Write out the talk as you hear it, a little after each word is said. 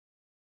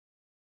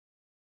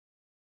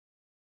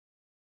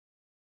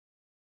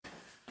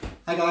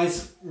Hi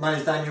guys, my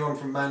name's Daniel, I'm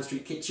from Man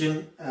Street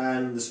Kitchen,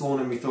 and this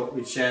morning we thought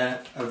we'd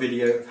share a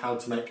video of how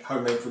to make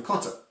homemade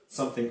ricotta.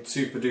 Something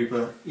super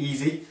duper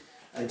easy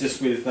and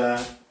just with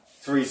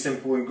 3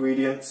 simple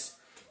ingredients: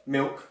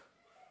 milk,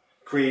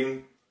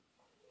 cream,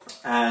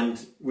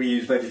 and we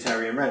use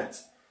vegetarian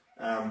rennet.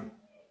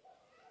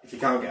 If you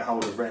can't get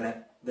hold of rennet,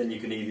 then you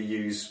can either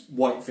use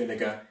white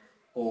vinegar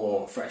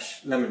or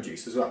fresh lemon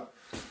juice as well.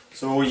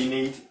 So all you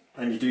need,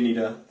 and you do need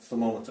a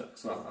thermometer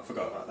as well, I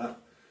forgot about that.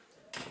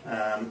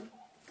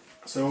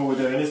 So all we're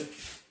doing is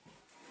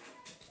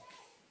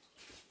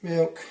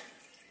milk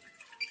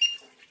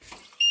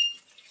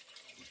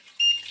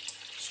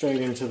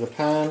straight into the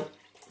pan.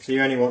 So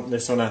you only want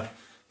this on a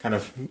kind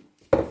of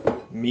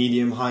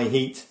medium-high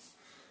heat.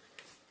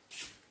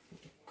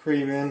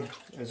 Cream in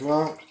as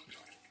well.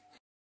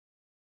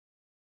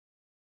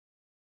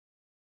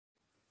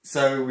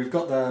 So we've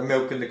got the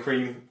milk and the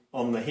cream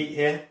on the heat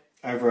here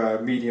over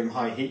a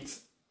medium-high heat.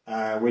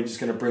 We're just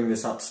going to bring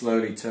this up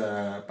slowly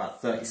to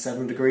about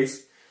 37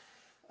 degrees.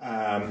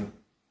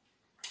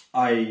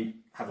 I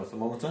have a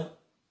thermometer.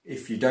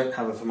 If you don't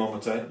have a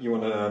thermometer, you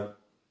want to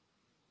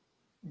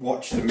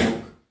watch the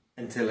milk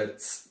until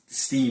it's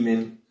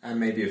steaming and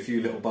maybe a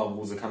few little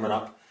bubbles are coming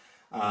up,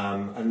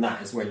 and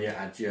that is when you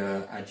add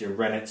your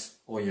rennet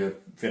or your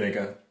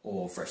vinegar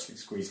or freshly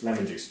squeezed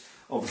lemon juice.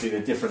 Obviously,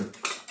 they're different.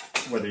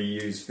 Whether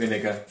you use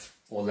vinegar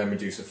or lemon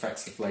juice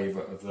affects the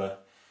flavour of the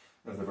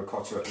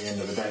ricotta at the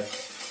end of the day.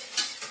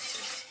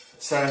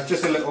 So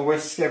just a little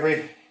whisk,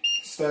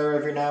 stir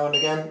every now and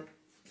again.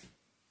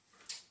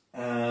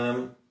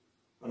 And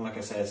like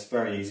I say, it's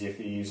very easy if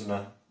you're using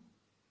a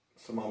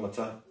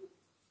thermometer.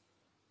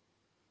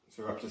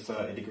 So we're up to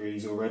 30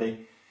 degrees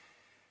already.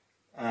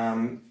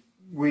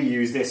 We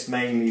use this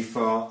mainly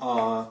for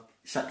our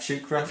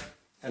shakshuka,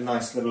 a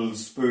nice little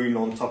spoon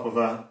on top of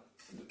a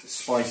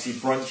spicy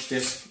brunch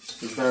dish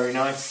is very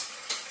nice.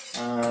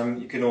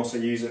 You can also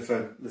use it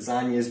for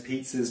lasagnas,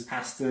 pizzas,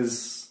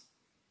 pastas,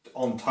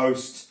 on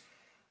toast.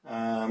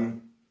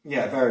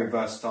 Yeah, very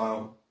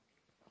versatile.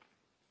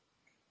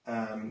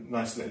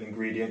 Nice little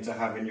ingredient to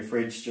have in your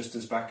fridge just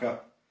as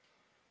backup.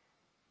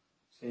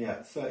 So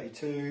yeah,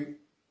 32,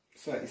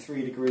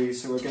 33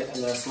 degrees, so we're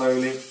getting there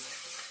slowly.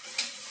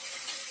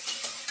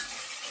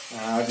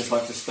 I just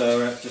like to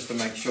stir it just to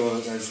make sure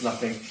that there's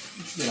nothing,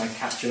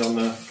 catching on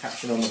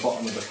the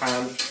bottom of the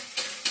pan.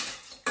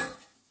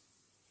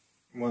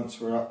 Once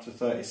we're up to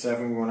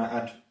 37, we want to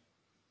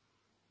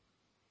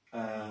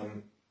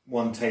add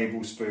 1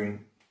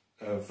 tablespoon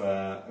of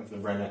the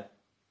rennet.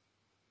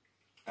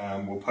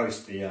 We'll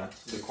post the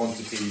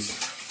quantities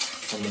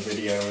on the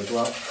video as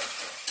well.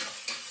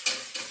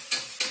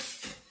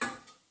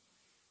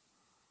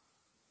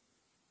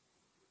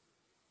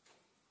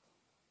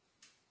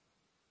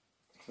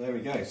 So there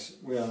we go. So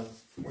we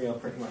are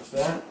pretty much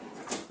there.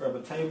 Grab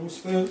a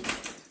tablespoon.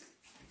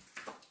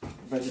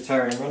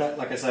 Vegetarian rennet,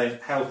 like I say,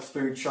 health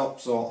food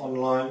shops or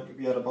online you'll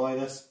be able to buy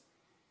this.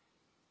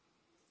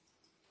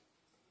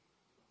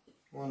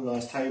 1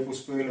 nice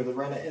tablespoon of the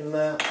rennet in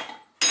there.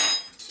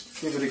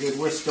 Give it a good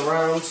whisk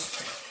around.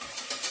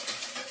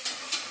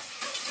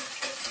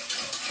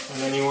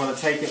 And then you want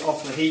to take it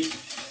off the heat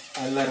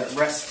and let it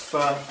rest for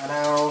an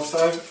hour or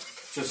so,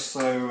 just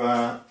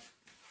so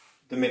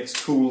the mix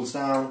cools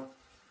down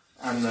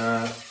and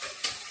the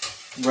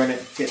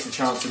rennet gets a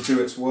chance to do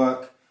its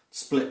work,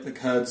 split the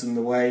curds in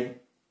the whey,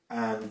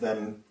 and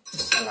then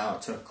allow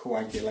it to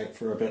coagulate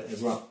for a bit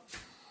as well.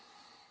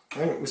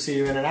 Right, we'll see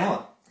you in an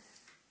hour.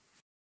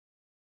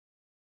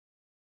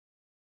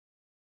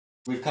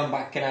 We've come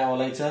back an hour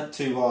later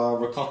to our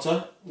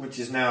ricotta, which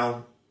is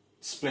now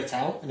split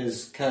out and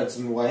is curds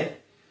and whey.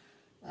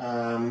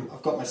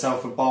 I've got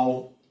myself a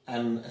bowl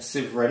and a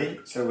sieve ready,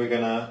 so we're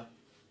going to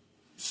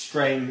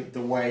strain the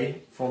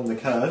whey from the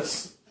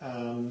curds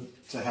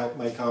to help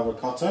make our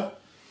ricotta.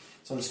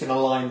 So I'm just going to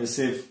line the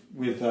sieve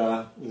with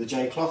a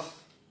J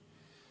cloth,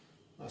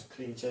 nice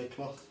clean J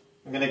cloth.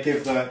 I'm going to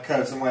give the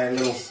curds and whey a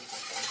little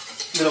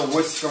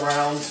whisk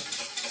around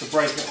to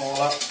break it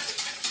all up,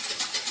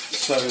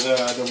 so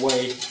the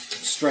whey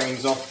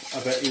strains off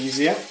a bit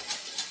easier.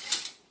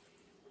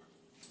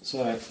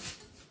 So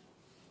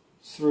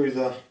through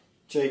the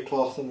J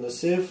cloth and the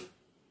sieve.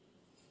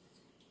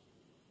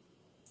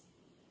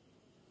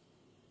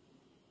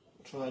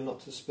 Try not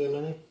to spill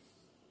any.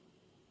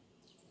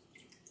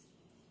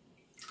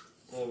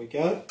 There we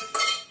go.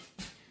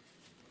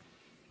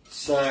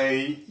 So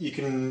you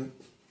can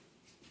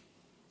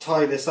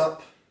tie this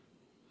up.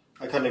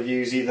 I kind of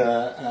use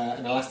either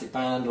an elastic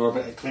band or a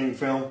bit of cling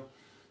film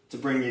to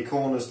bring your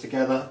corners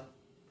together,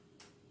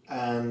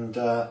 and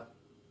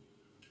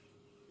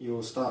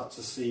you'll start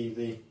to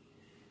see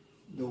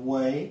the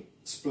whey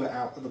split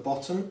out at the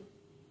bottom.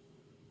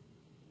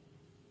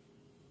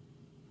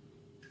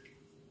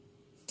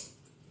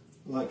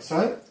 Like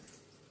so.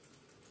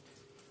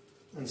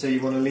 And so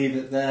you want to leave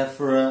it there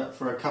for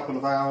a couple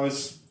of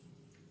hours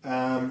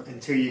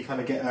until you kind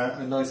of get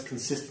a nice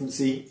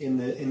consistency in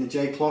the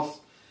J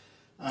cloth.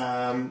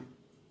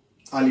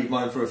 I leave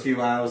mine for a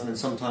few hours and then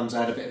sometimes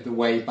add a bit of the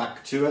whey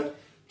back to it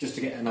just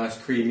to get a nice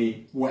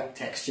creamy wet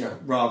texture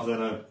rather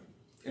than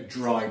a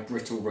dry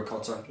brittle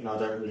ricotta. You know, I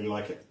don't really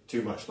like it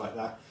too much like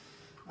that.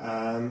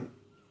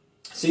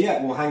 So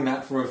yeah, we'll hang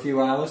that for a few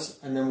hours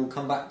and then we'll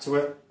come back to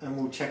it and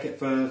we'll check it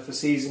for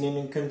seasoning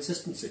and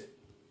consistency.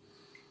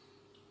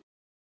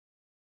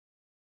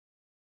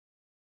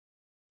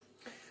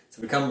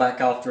 So we come back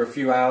after a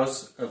few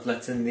hours of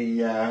letting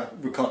the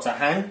ricotta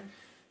hang,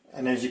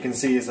 and as you can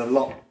see, there's a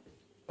lot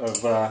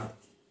of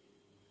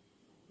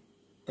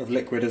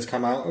liquid has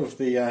come out of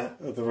the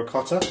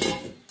ricotta.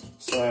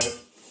 So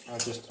I'll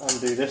just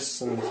undo this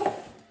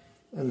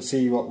and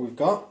see what we've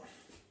got.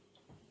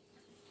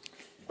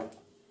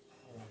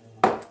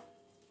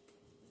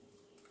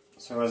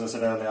 So as I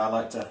said earlier, I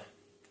like to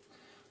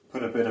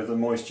put a bit of the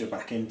moisture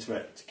back into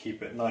it to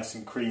keep it nice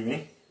and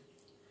creamy.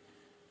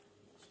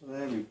 So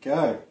there we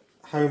go.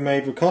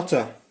 Homemade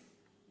ricotta.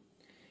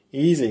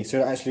 Easy.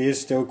 So it actually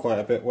is still quite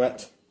a bit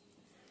wet.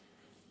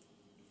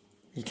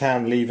 You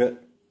can leave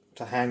it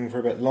to hang for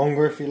a bit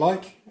longer if you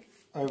like,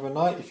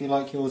 overnight, if you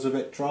like yours a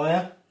bit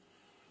drier.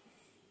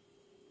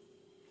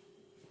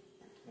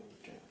 There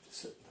we go,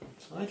 just sit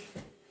that side.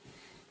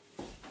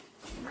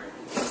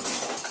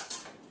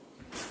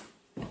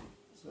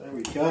 So there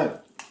we go.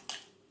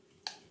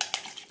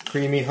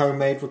 Creamy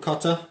homemade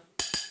ricotta.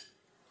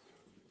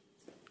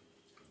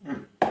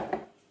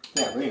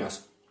 Yeah, really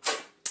nice.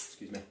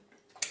 Excuse me.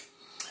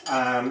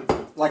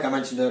 Like I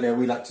mentioned earlier,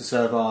 we like to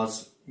serve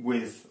ours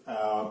with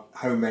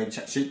homemade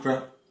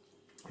shakshuka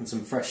and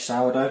some fresh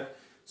sourdough.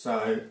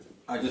 So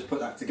I just put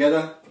that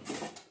together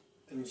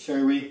and show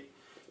you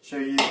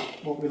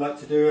what we like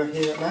to do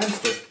here at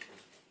Mansted.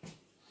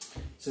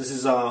 So this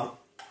is our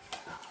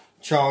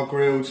char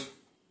grilled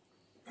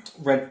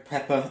red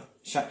pepper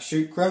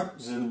shakshuka.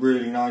 This is a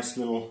really nice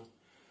little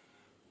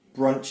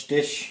brunch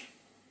dish.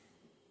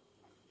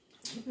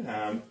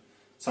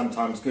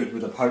 Sometimes good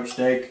with a poached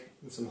egg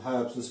and some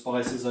herbs and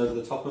spices over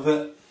the top of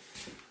it.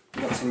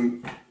 We've got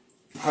some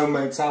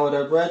homemade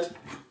sourdough bread.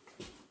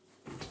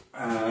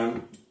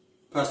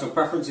 Personal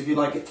preference if you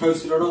like it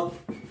toasted or not.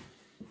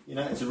 You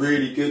know, it's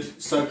really good.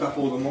 Soak up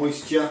all the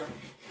moisture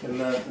and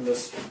the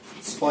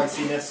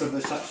spiciness of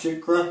the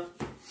shakshuka.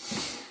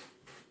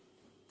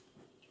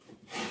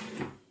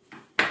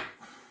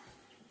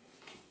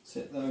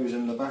 Sit those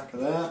in the back of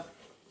there.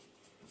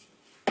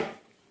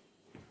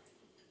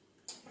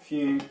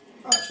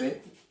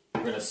 Actually,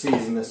 we're going to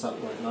season this up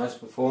really nice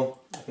before.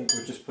 I think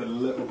we'll just put a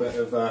little bit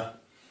of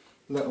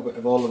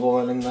olive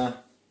oil in there,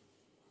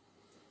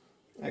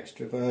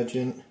 extra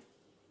virgin,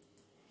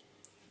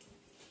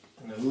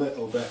 and a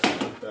little bit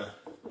of the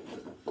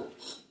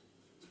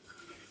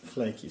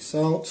flaky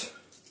salt.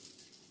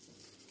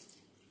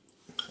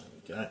 There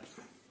we go.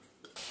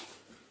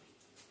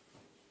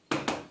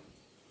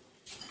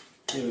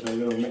 Give it a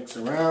little mix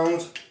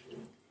around.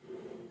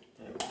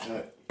 There we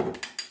go.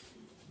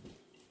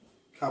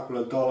 Couple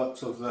of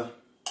dollops of the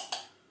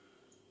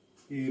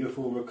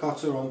beautiful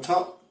ricotta on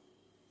top,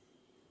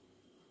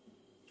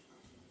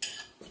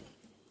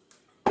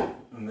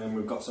 and then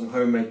we've got some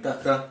homemade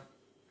dukkha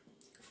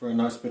for a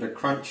nice bit of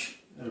crunch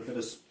and a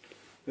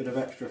bit of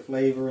extra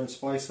flavour and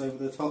spice over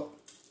the top.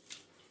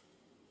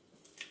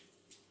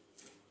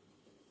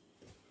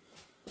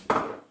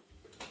 A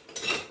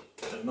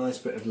nice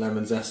bit of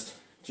lemon zest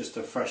just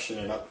to freshen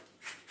it up.